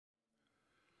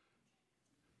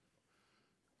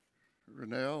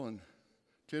Renell and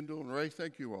Tyndall and Ray,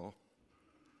 thank you all.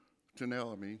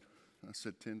 Tanell, I mean. I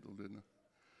said Tyndall, didn't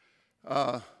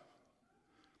I?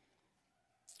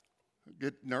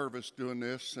 Get nervous doing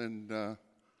this, and had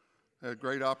a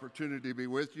great opportunity to be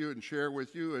with you and share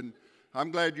with you. And I'm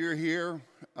glad you're here,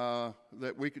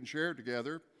 that we can share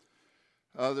together.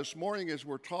 This morning as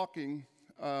we're talking,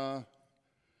 I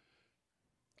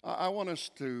want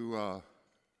us to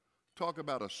talk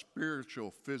about a spiritual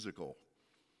physical.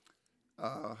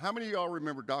 How many of y'all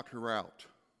remember Dr. Rout?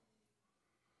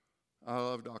 I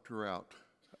love Dr. Rout.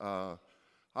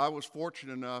 I was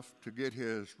fortunate enough to get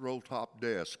his roll-top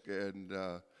desk, and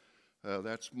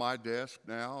that's my desk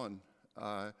now, and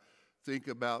I think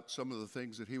about some of the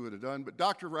things that he would have done. But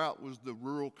Dr. Rout was the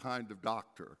rural kind of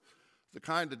doctor, the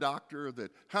kind of doctor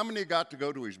that, how many got to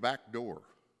go to his back door?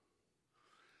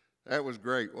 That was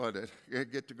great, wasn't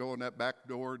it? Get to go in that back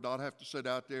door, not have to sit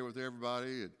out there with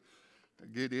everybody, and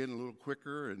get in a little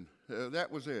quicker, and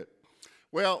that was it.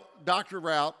 Well, Dr.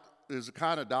 Rout is the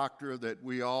kind of doctor that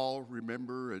we all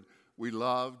remember and we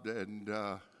loved, and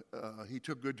he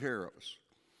took good care of us.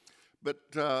 But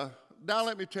now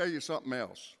let me tell you something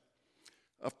else.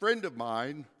 A friend of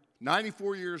mine,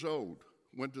 94 years old,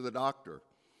 went to the doctor.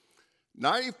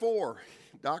 94,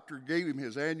 doctor gave him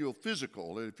his annual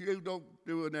physical, and if you don't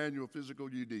do an annual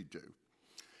physical, you need to.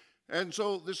 And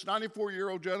so this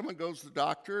 94-year-old gentleman goes to the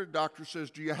doctor. The doctor says,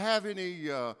 do you have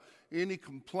any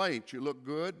complaints? You look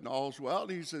good and all's well.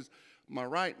 And he says, my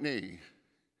right knee's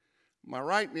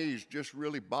just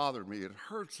really bothered me. It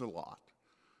hurts a lot.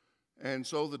 And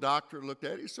so the doctor looked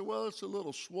at it. He said, well, it's a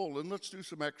little swollen. Let's do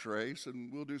some x-rays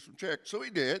and we'll do some checks. So he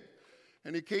did.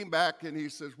 And he came back and he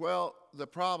says, well, the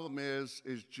problem is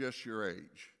just your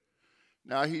age.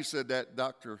 Now he said,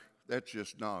 doctor, that's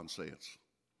just nonsense.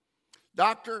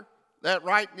 Doctor, that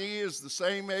right knee is the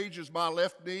same age as my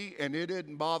left knee, and it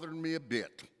isn't bothering me a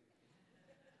bit.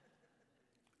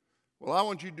 Well, I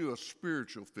want you to do a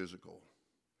spiritual physical.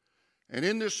 And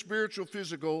in this spiritual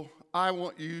physical, I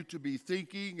want you to be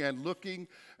thinking and looking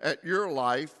at your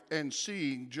life and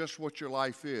seeing just what your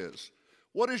life is.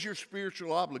 What is your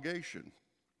spiritual obligation?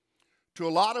 To a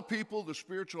lot of people, the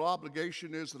spiritual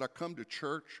obligation is that I come to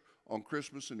church on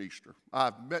Christmas and Easter.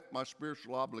 I've met my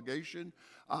spiritual obligation.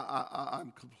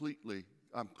 I'm completely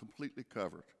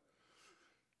covered.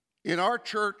 In our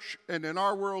church and in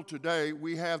our world today,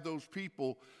 we have those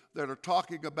people that are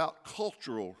talking about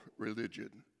cultural religion.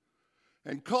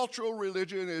 And cultural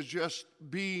religion is just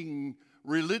being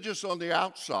religious on the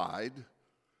outside,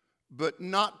 but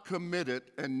not committed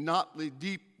and not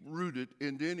deep-rooted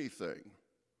into anything.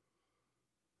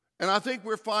 And I think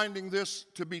we're finding this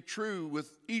to be true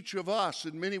with each of us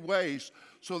in many ways.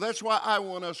 So that's why I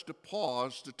want us to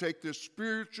pause to take this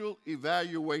spiritual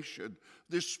evaluation,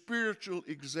 this spiritual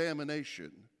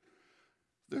examination.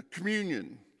 The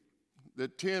communion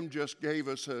that Tim just gave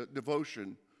us a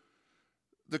devotion.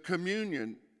 The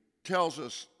communion tells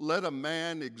us, let a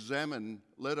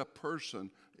person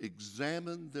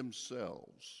examine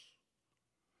themselves.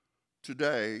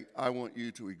 Today, I want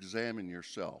you to examine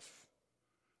yourself.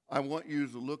 I want you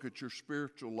to look at your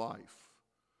spiritual life.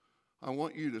 I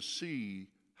want you to see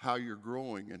how you're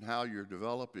growing and how you're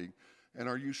developing. And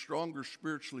are you stronger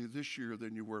spiritually this year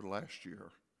than you were last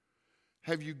year?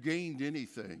 Have you gained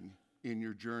anything in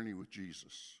your journey with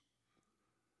Jesus?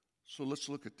 So let's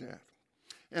look at that.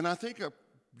 And I think a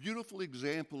beautiful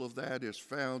example of that is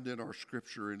found in our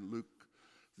scripture in Luke,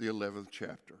 the 11th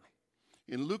chapter.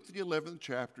 In Luke, the 11th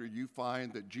chapter, you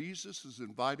find that Jesus is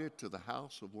invited to the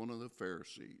house of one of the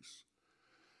Pharisees.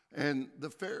 And the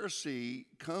Pharisee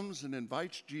comes and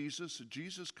invites Jesus. And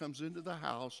Jesus comes into the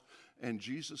house, and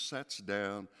Jesus sits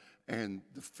down, and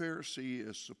the Pharisee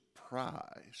is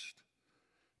surprised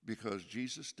because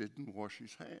Jesus didn't wash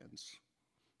his hands.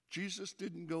 Jesus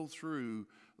didn't go through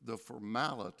the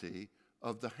formality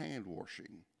of the hand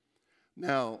washing.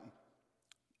 Now,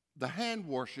 the hand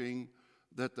washing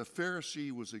that the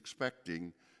Pharisee was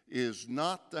expecting is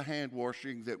not the hand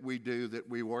washing that we do, that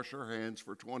we wash our hands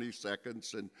for 20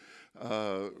 seconds and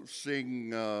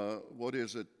sing,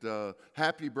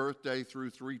 happy birthday through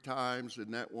 3 times.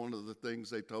 And that one of the things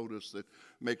they told us that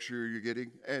make sure you're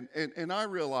getting. And I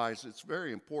realize it's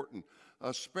very important,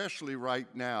 especially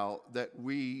right now, that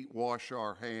we wash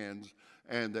our hands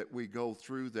and that we go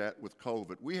through that with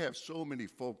COVID. We have so many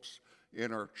folks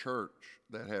in our church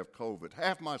that have COVID.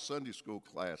 Half my Sunday school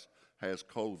class has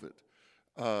COVID.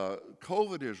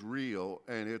 COVID is real,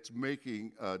 and it's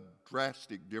making a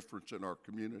drastic difference in our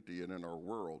community and in our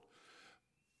world.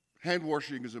 Hand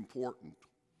washing is important.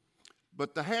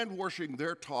 But the hand washing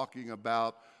they're talking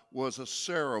about was a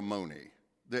ceremony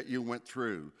that you went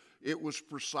through. It was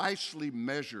precisely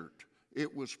measured.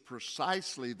 It was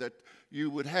precisely that you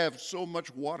would have so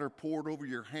much water poured over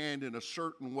your hand in a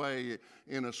certain way,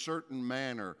 in a certain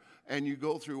manner, and you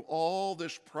go through all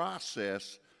this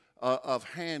process of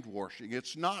hand washing.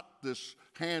 It's not this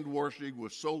hand washing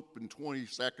with soap in 20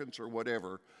 seconds or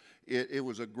whatever. It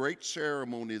was a great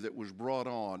ceremony that was brought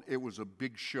on. It was a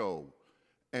big show.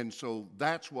 And so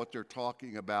that's what they're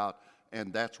talking about,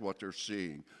 and that's what they're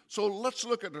seeing. So let's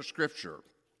look at the scripture.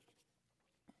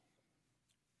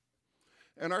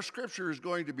 And our scripture is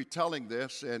going to be telling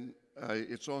this, and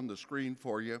it's on the screen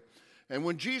for you. And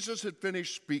when Jesus had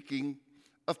finished speaking,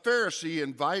 a Pharisee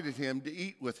invited him to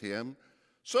eat with him.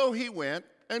 So he went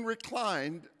and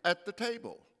reclined at the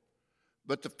table.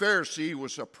 But the Pharisee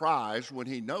was surprised when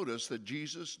he noticed that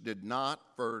Jesus did not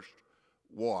first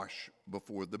wash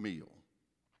before the meal.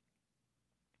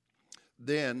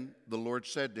 Then the Lord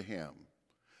said to him,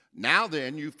 "Now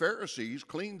then, you Pharisees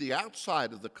clean the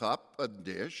outside of the cup and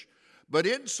dish, but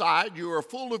inside you are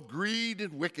full of greed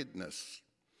and wickedness.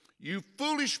 You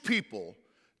foolish people,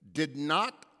 did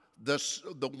not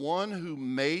the one who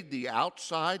made the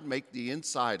outside make the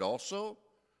inside also?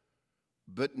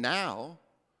 But now,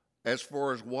 as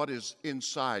far as what is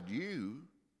inside you,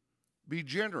 be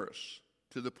generous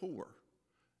to the poor,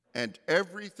 and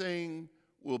everything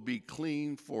will be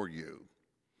clean for you.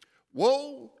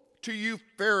 Woe to you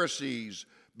Pharisees,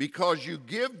 because you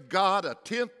give God a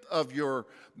tenth of your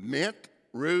mint,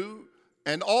 rue,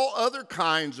 and all other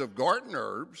kinds of garden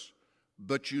herbs,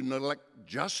 but you neglect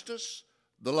justice,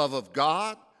 the love of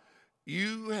God.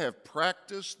 You have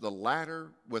practiced the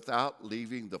latter without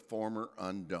leaving the former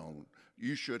undone."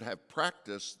 You should have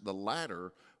practiced the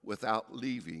latter without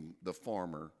leaving the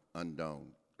former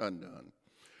undone.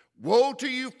 Woe to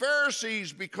you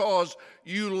Pharisees, because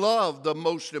you love the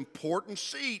most important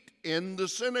seat in the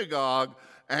synagogue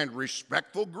and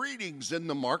respectful greetings in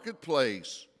the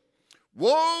marketplace.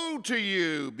 Woe to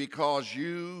you, because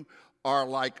you are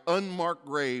like unmarked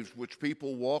graves which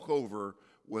people walk over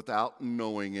without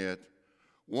knowing it.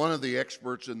 One of the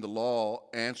experts in the law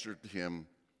answered him,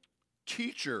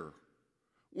 "Teacher,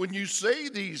 when you say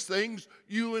these things,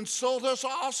 you insult us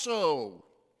also."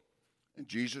 And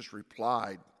Jesus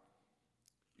replied,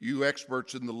 "You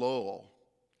experts in the law,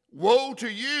 woe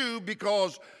to you,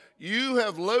 because you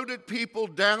have loaded people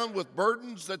down with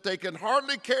burdens that they can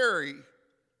hardly carry,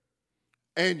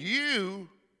 and you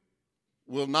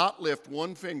will not lift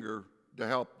one finger to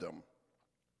help them.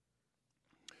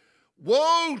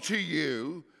 Woe to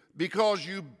you, because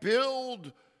you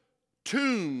build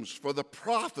tombs for the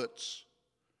prophets,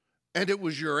 and it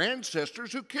was your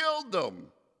ancestors who killed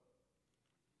them.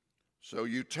 So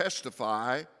you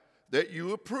testify that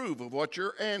you approve of what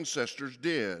your ancestors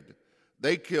did.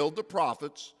 They killed the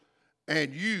prophets,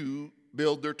 and you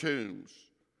build their tombs.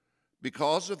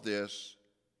 Because of this,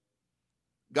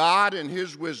 God in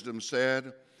his wisdom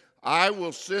said, I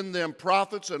will send them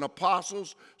prophets and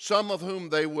apostles, some of whom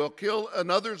they will kill, and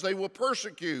others they will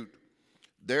persecute.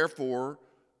 Therefore,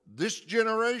 this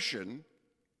generation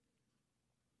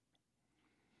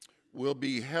will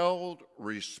be held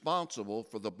responsible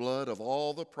for the blood of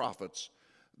all the prophets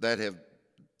that have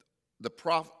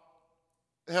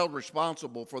held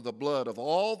responsible for the blood of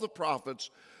all the prophets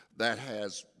that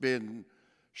has been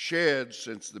shed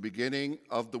since the beginning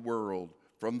of the world,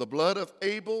 from the blood of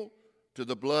Abel to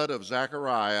the blood of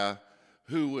Zechariah,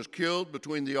 who was killed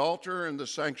between the altar and the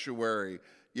sanctuary.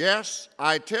 Yes,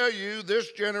 I tell you,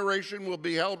 this generation will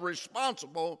be held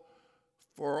responsible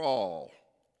for all.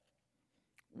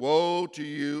 Woe to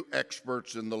you,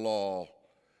 experts in the law,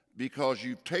 because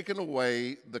you've taken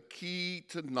away the key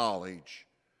to knowledge.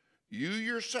 You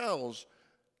yourselves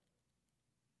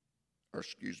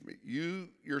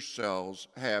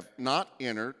have not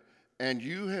entered, and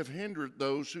you have hindered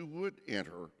those who would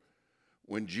enter.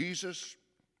 When Jesus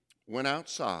went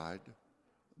outside,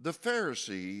 the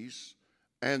Pharisees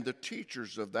and the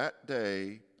teachers of that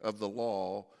day of the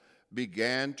law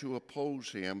began to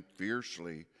oppose him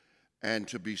fiercely and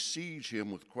to besiege him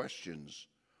with questions,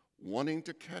 wanting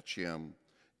to catch him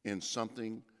in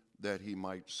something that he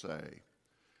might say.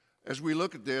 As we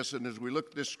look at this, and as we look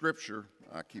at this scripture,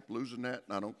 I keep losing that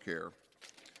and I don't care.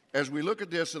 As we look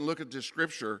at this and look at this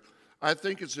scripture, I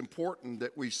think it's important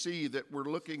that we see that we're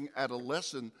looking at a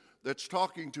lesson that's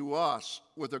talking to us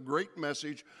with a great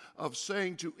message of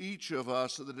saying to each of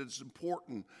us that it's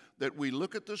important that we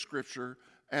look at the scripture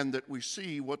and that we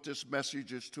see what this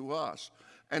message is to us.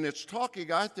 And it's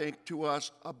talking, I think, to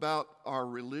us about our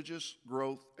religious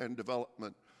growth and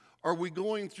development. Are we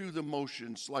going through the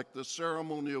motions like the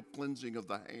ceremonial cleansing of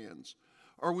the hands?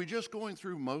 Are we just going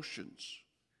through motions?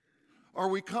 Are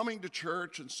we coming to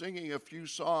church and singing a few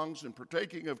songs and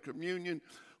partaking of communion,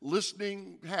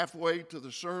 listening halfway to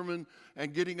the sermon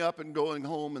and getting up and going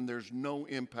home, and there's no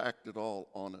impact at all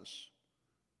on us?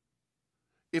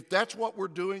 If that's what we're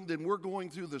doing, then we're going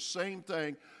through the same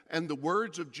thing. And the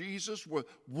words of Jesus were,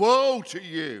 woe to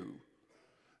you.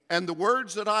 And the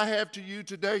words that I have to you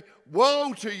today,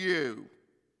 woe to you.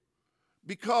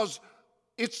 Because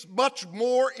it's much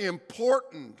more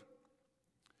important.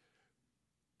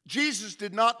 Jesus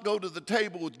did not go to the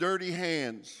table with dirty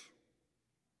hands.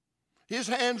 His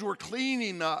hands were clean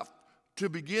enough to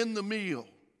begin the meal.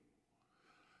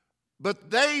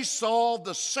 But they saw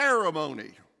the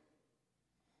ceremony.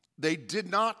 They did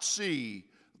not see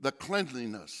the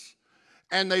cleanliness.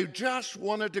 And they just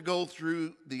wanted to go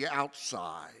through the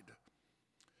outside.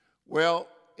 Well,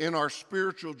 in our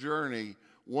spiritual journey,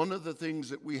 one of the things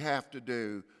that we have to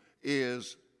do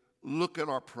is look at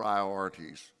our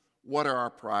priorities. What are our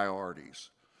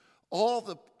priorities? All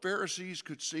the Pharisees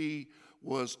could see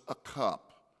was a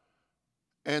cup.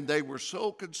 And they were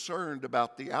so concerned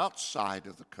about the outside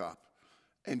of the cup.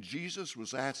 And Jesus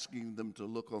was asking them to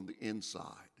look on the inside.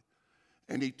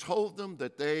 And he told them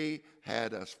that they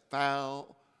had a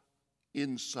foul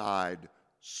inside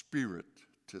spirit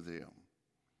to them.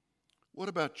 What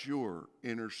about your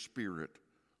inner spirit?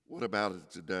 What about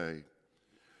it today?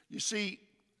 You see,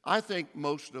 I think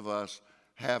most of us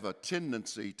have a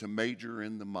tendency to major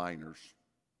in the minors.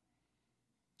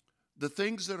 The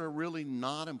things that are really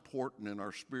not important in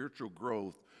our spiritual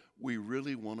growth, we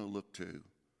really want to look to.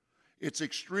 It's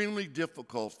extremely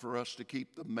difficult for us to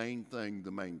keep the main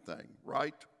thing,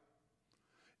 right?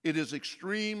 It is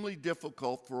extremely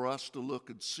difficult for us to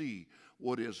look and see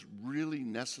what is really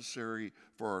necessary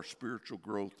for our spiritual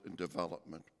growth and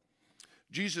development.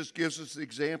 Jesus gives us the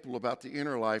example about the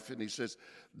inner life, and he says,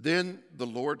 then the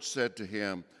Lord said to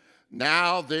him,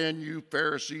 now then you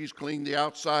Pharisees clean the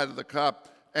outside of the cup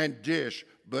and dish,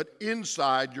 but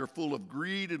inside you're full of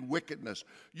greed and wickedness.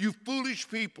 You foolish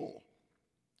people.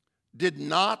 Did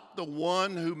not the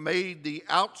one who made the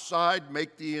outside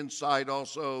make the inside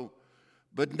also?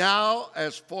 But now,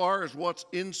 as far as what's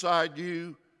inside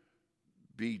you,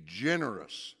 be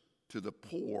generous to the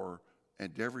poor,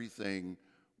 and everything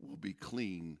will be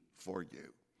clean for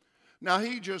you. Now,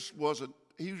 he was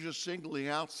just singling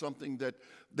out something that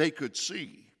they could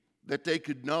see, that they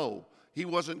could know. He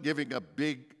wasn't giving a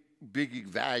big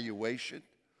evaluation.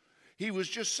 He was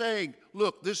just saying,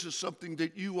 look, this is something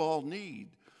that you all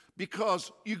need.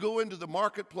 Because you go into the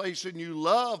marketplace and you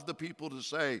love the people to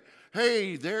say,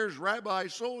 hey, there's Rabbi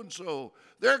so-and-so.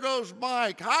 There goes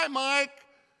Mike. Hi, Mike.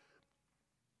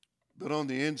 But on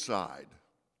the inside,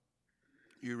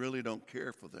 you really don't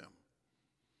care for them.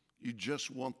 You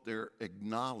just want their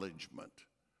acknowledgement.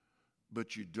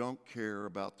 But you don't care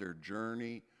about their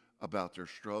journey, about their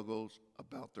struggles,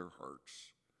 about their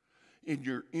hurts. In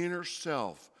your inner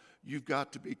self, you've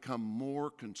got to become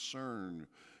more concerned.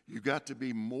 You've got to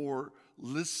be more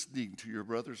listening to your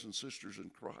brothers and sisters in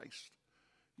Christ.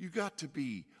 You've got to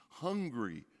be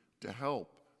hungry to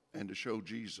help and to show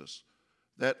Jesus.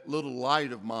 That little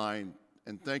light of mine,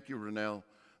 and thank you, Renelle,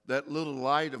 that little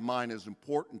light of mine is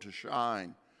important to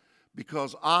shine,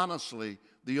 because honestly,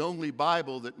 the only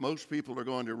Bible that most people are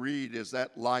going to read is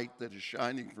that light that is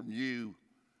shining from you.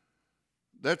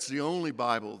 That's the only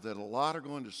Bible that a lot are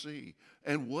going to see.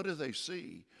 And what do they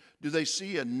see? Do they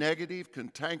see a negative,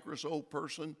 cantankerous old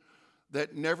person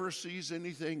that never sees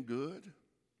anything good?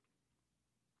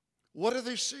 What do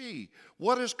they see?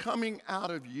 What is coming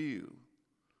out of you?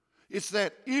 It's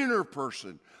that inner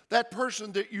person, that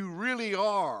person that you really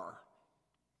are.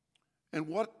 And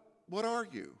what are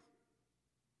you?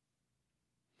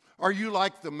 Are you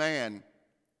like the man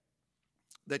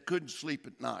that couldn't sleep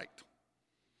at night?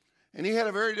 And he had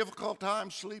a very difficult time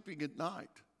sleeping at night.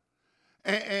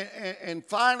 And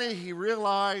finally, he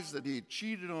realized that he had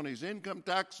cheated on his income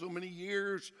tax so many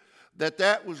years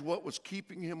that was what was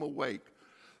keeping him awake,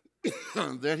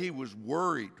 that he was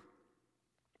worried,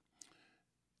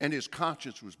 and his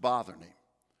conscience was bothering him.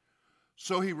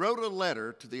 So he wrote a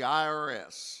letter to the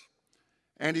IRS,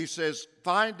 and he says,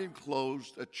 find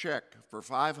enclosed a check for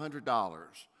 $500.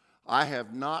 I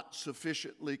have not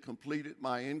sufficiently completed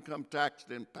my income tax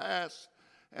in past,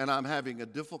 and I'm having a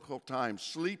difficult time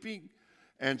sleeping.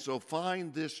 And so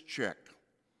find this check.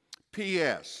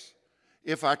 P.S.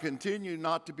 If I continue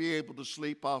not to be able to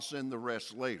sleep, I'll send the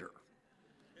rest later.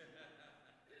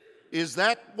 Is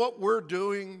that what we're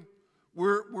doing?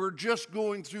 We're just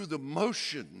going through the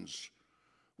motions.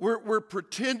 We're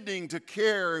pretending to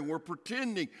care, and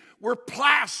we're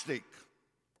plastic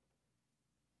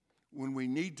when we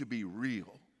need to be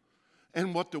real.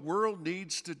 And what the world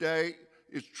needs today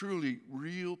is truly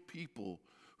real people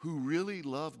who really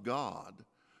love God,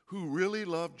 who really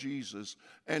love Jesus,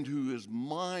 and whose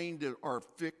mind are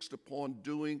fixed upon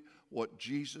doing what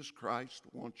Jesus Christ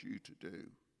wants you to do.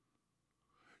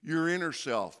 Your inner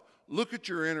self. Look at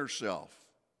your inner self.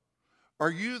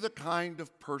 Are you the kind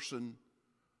of person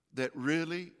that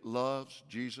really loves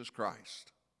Jesus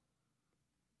Christ?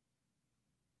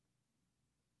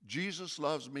 Jesus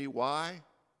loves me. Why?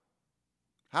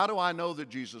 How do I know that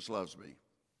Jesus loves me?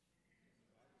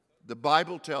 The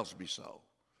Bible tells me so.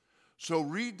 So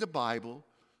read the Bible,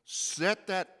 set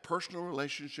that personal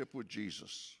relationship with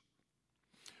Jesus.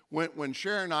 When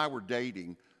Sharon and I were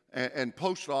dating, and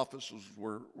post offices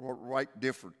were right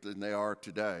different than they are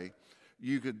today,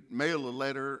 you could mail a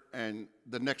letter and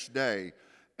the next day.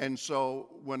 And so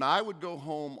when I would go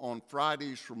home on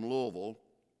Fridays from Louisville,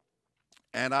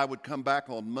 and I would come back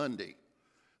on Monday,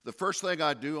 the first thing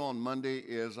I'd do on Monday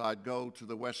is I'd go to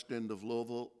the west end of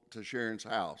Louisville to Sharon's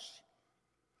house.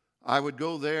 I would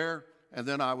go there, and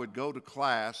then I would go to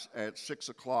class at 6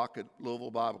 o'clock at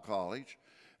Louisville Bible College,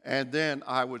 and then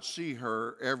I would see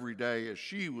her every day as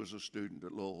she was a student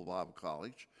at Louisville Bible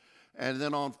College. And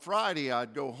then on Friday,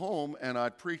 I'd go home and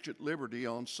I'd preach at Liberty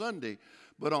on Sunday.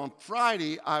 But on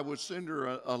Friday, I would send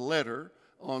her a letter.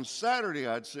 On Saturday,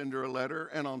 I'd send her a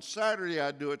letter. And on Saturday,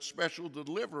 I'd do it special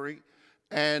delivery,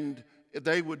 and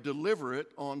they would deliver it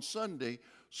on Sunday.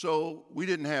 So we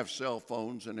didn't have cell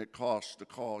phones, and it cost to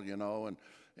call,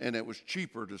 and it was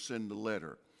cheaper to send the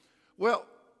letter. Well,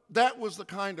 that was the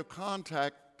kind of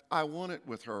contact I wanted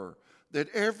with her, that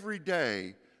every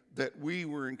day that we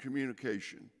were in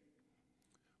communication.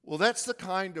 Well, that's the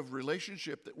kind of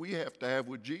relationship that we have to have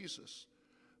with Jesus,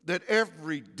 that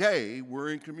every day we're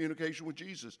in communication with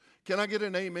Jesus. Can I get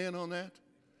an amen on that?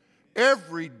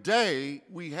 Every day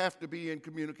we have to be in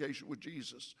communication with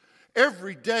Jesus.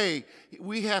 Every day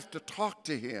we have to talk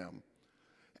to him.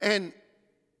 And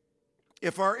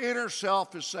if our inner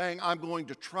self is saying, I'm going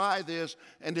to try this,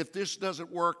 and if this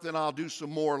doesn't work, then I'll do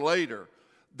some more later,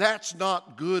 that's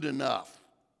not good enough.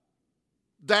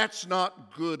 That's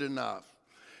not good enough.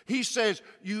 He says,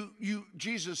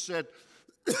 Jesus said,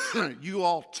 you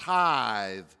all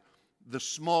tithe the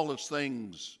smallest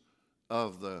things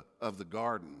of the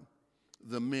garden,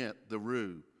 the mint, the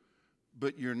rue,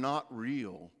 but you're not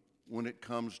real when it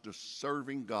comes to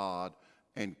serving God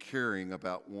and caring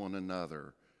about one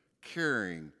another.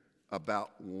 Caring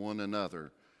about one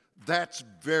another. That's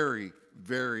very,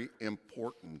 very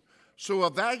important. So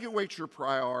evaluate your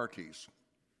priorities.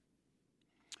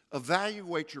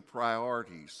 Evaluate your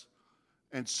priorities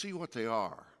and see what they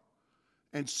are.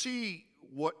 And see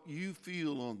what you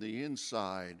feel on the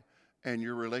inside and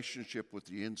your relationship with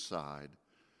the inside.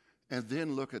 And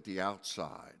then look at the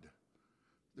outside.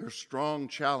 There's strong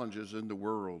challenges in the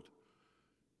world.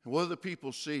 And what do the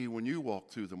people see when you walk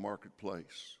through the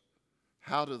marketplace?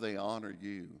 How do they honor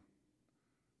you?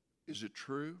 Is it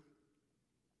true?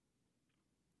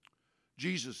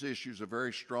 Jesus issues a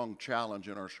very strong challenge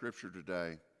in our scripture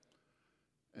today.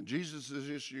 And Jesus is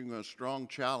issuing a strong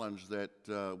challenge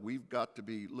that we've got to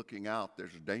be looking out.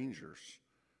 There's dangers.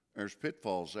 There's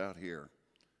pitfalls out here.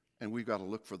 And we've got to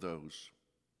look for those.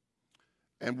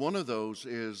 And one of those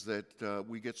is that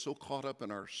we get so caught up in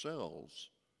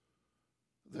ourselves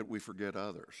that we forget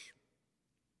others.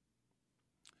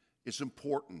 It's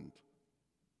important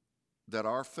that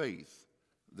our faith,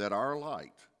 that our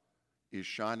light is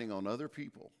shining on other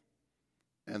people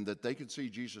and that they can see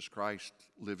Jesus Christ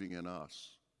living in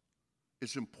us.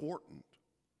 It's important.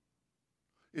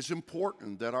 It's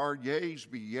important that our yeas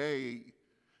be yea.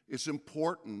 It's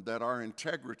important that our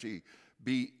integrity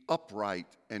be upright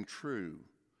and true.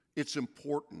 It's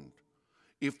important.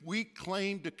 If we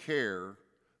claim to care,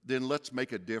 then let's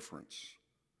make a difference.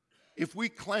 If we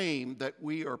claim that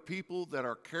we are people that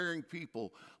are caring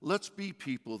people, let's be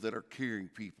people that are caring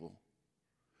people.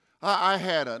 I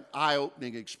had an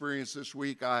eye-opening experience this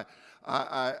week.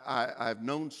 I've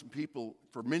known some people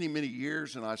for many, many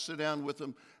years, and I sit down with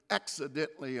them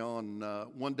accidentally on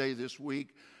one day this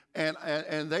week,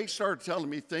 and they started telling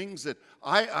me things that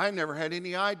I never had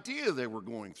any idea they were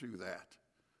going through that.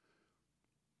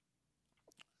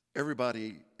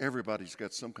 Everybody's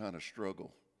got some kind of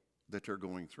struggle that they're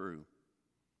going through.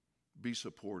 Be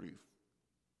supportive.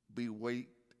 Be wait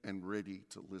and ready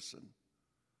to listen.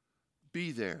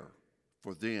 Be there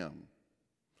for them.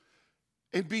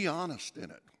 And be honest in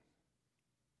it.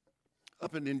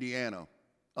 Up in Indiana,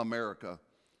 America,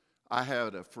 I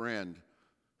had a friend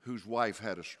whose wife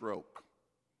had a stroke.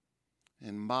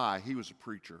 And he was a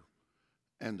preacher.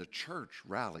 And the church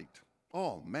rallied.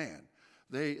 Oh, man.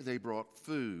 They brought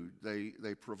food.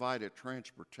 They provided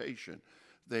transportation.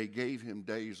 They gave him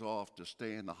days off to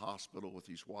stay in the hospital with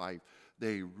his wife.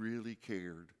 They really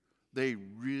cared. They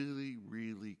really,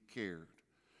 really cared.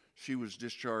 She was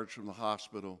discharged from the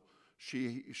hospital.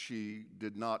 She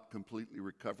did not completely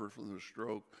recover from the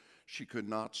stroke. She could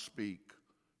not speak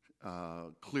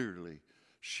clearly.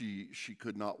 She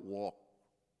could not walk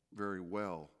very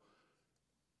well.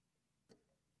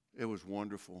 It was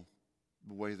wonderful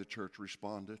the way the church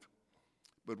responded.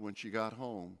 But when she got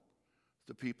home,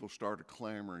 the people started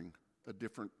clamoring a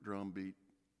different drumbeat.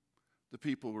 The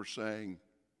people were saying,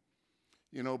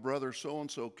 you know, brother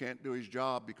so-and-so can't do his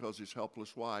job because his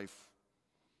helpless wife.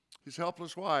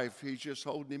 He's just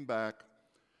holding him back.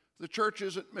 The church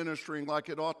isn't ministering like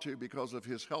it ought to because of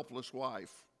his helpless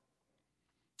wife.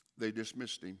 They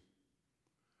dismissed him.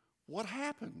 What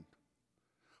happened?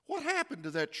 What happened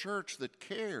to that church that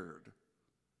cared?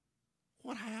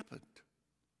 What happened?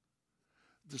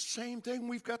 The same thing,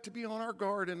 we've got to be on our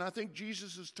guard, and I think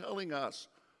Jesus is telling us,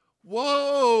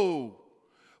 woe!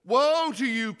 Woe to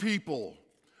you people!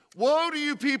 Woe to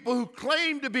you people who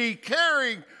claim to be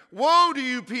caring! Woe to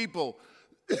you people!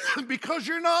 Because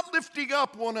you're not lifting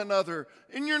up one another,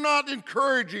 and you're not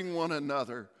encouraging one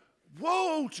another.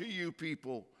 Woe to you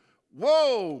people!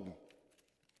 Woe!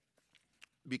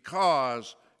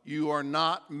 Because you are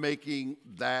not making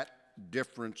that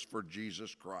difference for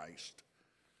Jesus Christ.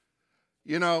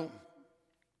 You know,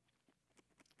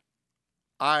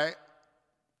 I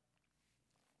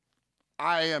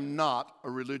am not a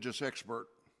religious expert.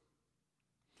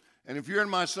 And if you're in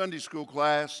my Sunday school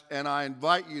class, and I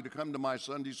invite you to come to my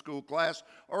Sunday school class,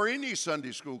 or any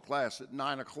Sunday school class at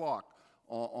 9 o'clock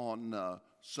on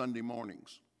Sunday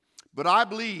mornings. But I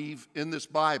believe in this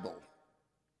Bible.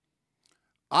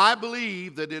 I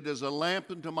believe that it is a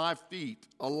lamp unto my feet,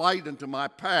 a light unto my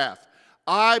path.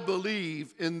 I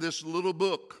believe in this little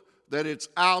book, that it's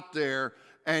out there,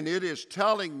 and it is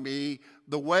telling me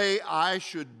the way I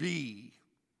should be.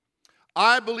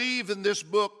 I believe in this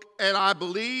book, and I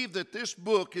believe that this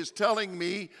book is telling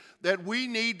me that we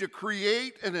need to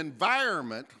create an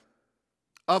environment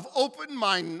of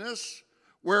open-mindedness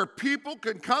where people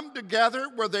can come together,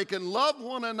 where they can love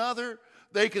one another,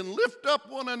 they can lift up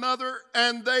one another,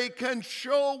 and they can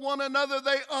show one another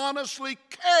they honestly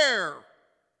care.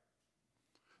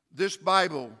 This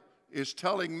Bible is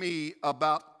telling me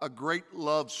about a great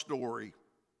love story.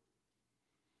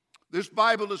 This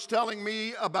Bible is telling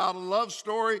me about a love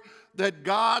story that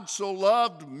God so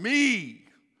loved me,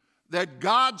 that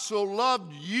God so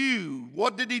loved you.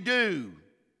 What did he do?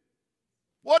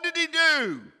 What did he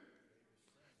do?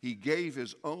 He gave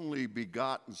his only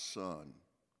begotten Son.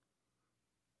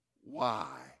 Why?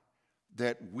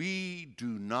 That we do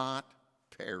not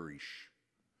perish.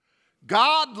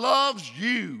 God loves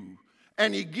you,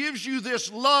 and he gives you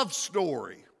this love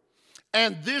story.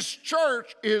 And this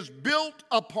church is built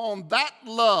upon that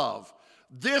love.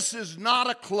 This is not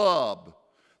a club.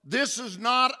 This is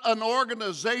not an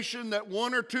organization that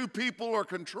one or two people are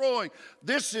controlling.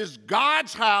 This is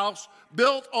God's house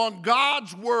built on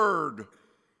God's word.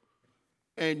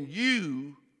 And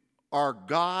you are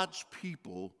God's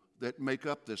people that make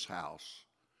up this house.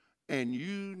 And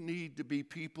you need to be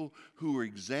people who are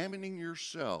examining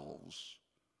yourselves.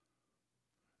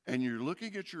 And you're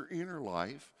looking at your inner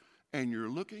life, and you're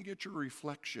looking at your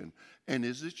reflection, and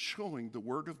is it showing the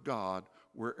Word of God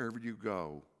wherever you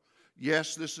go?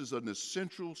 Yes, this is an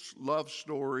essential love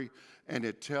story, and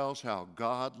it tells how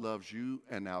God loves you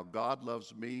and how God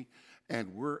loves me,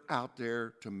 and we're out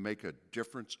there to make a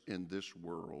difference in this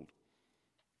world.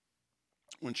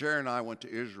 When Sharon and I went to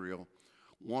Israel,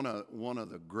 one of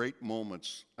the great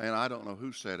moments, and I don't know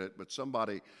who said it, but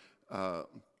somebody,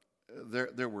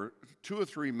 there were two or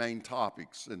three main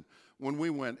topics, and when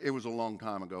we went, it was a long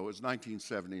time ago, it was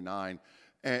 1979,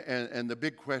 and the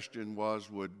big question was,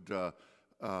 would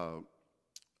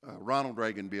Ronald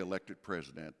Reagan be elected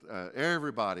president?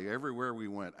 Everybody, everywhere we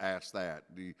went, asked that.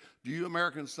 Do you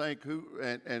Americans think who?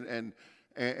 And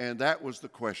that was the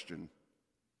question.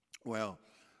 Well,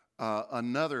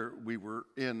 we were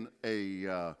in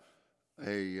a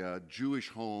Jewish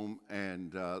home,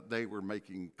 and they were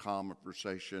making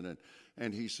conversation,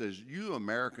 and he says, "You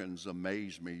Americans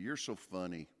amaze me. You're so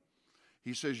funny."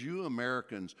 He says, "You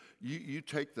Americans, you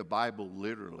take the Bible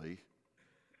literally.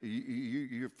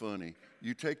 You're funny.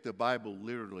 You take the Bible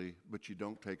literally, but you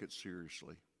don't take it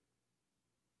seriously."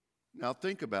 Now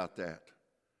think about that.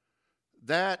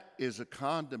 That is a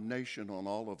condemnation on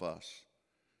all of us.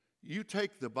 You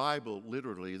take the Bible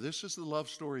literally. This is the love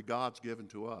story God's given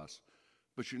to us,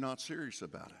 but you're not serious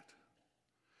about it.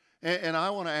 And I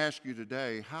want to ask you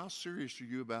today, how serious are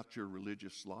you about your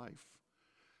religious life?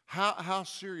 How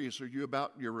serious are you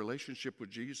about your relationship with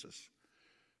Jesus?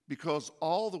 Because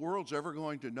all the world's ever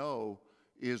going to know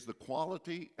is the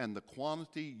quality and the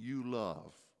quantity you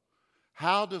love.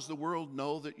 How does the world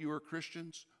know that you are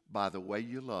Christians? By the way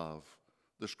you love.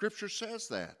 The scripture says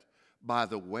that, by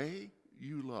the way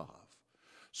you love.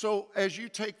 So as you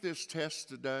take this test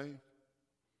today,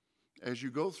 as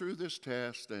you go through this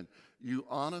test and you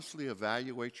honestly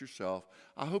evaluate yourself,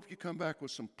 I hope you come back with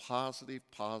some positive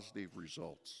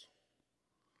results.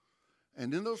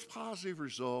 And in those positive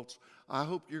results, I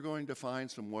hope you're going to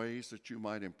find some ways that you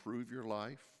might improve your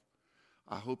life.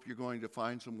 I hope you're going to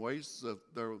find some ways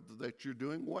that you're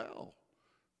doing well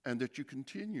and that you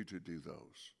continue to do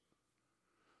those.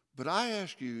 But I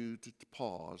ask you to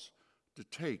pause, to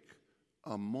take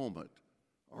a moment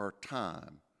or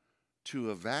time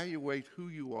to evaluate who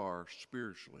you are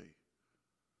spiritually.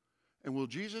 And will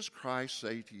Jesus Christ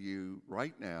say to you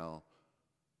right now,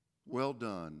 "Well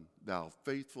done, thou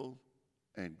faithful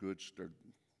and good steward."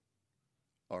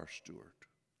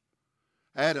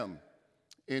 Adam,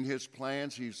 in his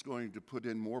plans, he's going to put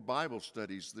in more Bible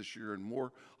studies this year and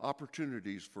more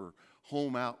opportunities for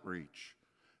home outreach.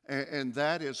 And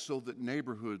that is so that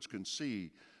neighborhoods can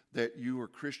see that you are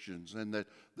Christians and that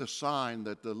the sign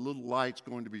that the little light's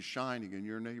going to be shining in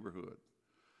your neighborhood.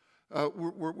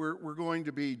 We're going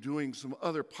to be doing some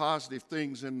other positive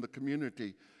things in the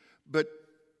community, but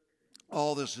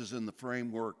all this is in the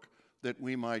framework that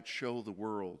we might show the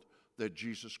world that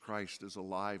Jesus Christ is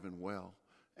alive and well,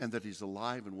 and that he's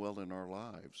alive and well in our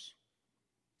lives.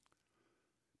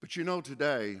 But you know,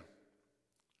 today,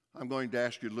 I'm going to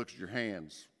ask you to look at your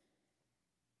hands.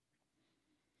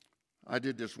 I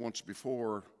did this once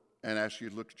before and asked you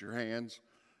to look at your hands.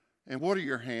 And what are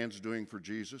your hands doing for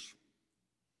Jesus?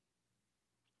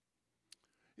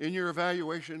 In your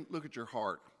evaluation, look at your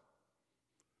heart.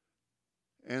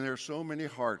 And there are so many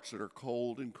hearts that are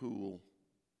cold and cool.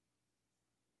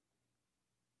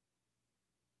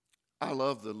 I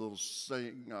love the little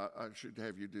saying, I should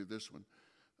have you do this one.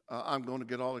 I'm going to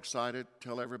get all excited,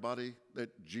 tell everybody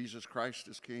that Jesus Christ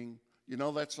is King. You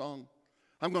know that song?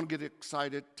 I'm going to get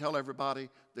excited, tell everybody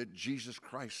that Jesus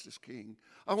Christ is King.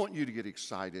 I want you to get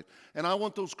excited. And I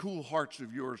want those cool hearts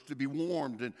of yours to be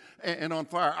warmed and on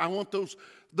fire. I want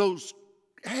those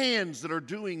hands that are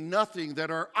doing nothing, that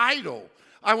are idle.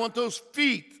 I want those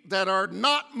feet that are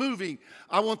not moving.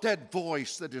 I want that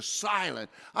voice that is silent.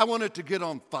 I want it to get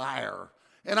on fire.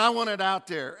 And I want it out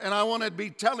there. And I want to be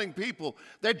telling people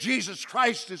that Jesus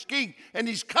Christ is King and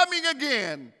he's coming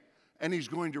again. And he's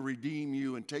going to redeem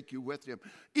you and take you with him.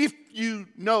 If you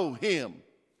know him.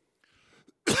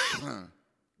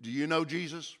 Do you know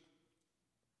Jesus?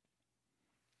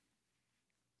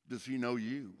 Does he know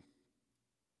you?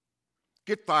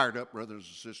 Get fired up, brothers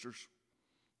and sisters.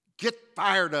 Get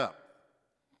fired up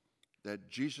that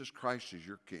Jesus Christ is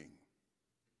your King.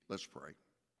 Let's pray.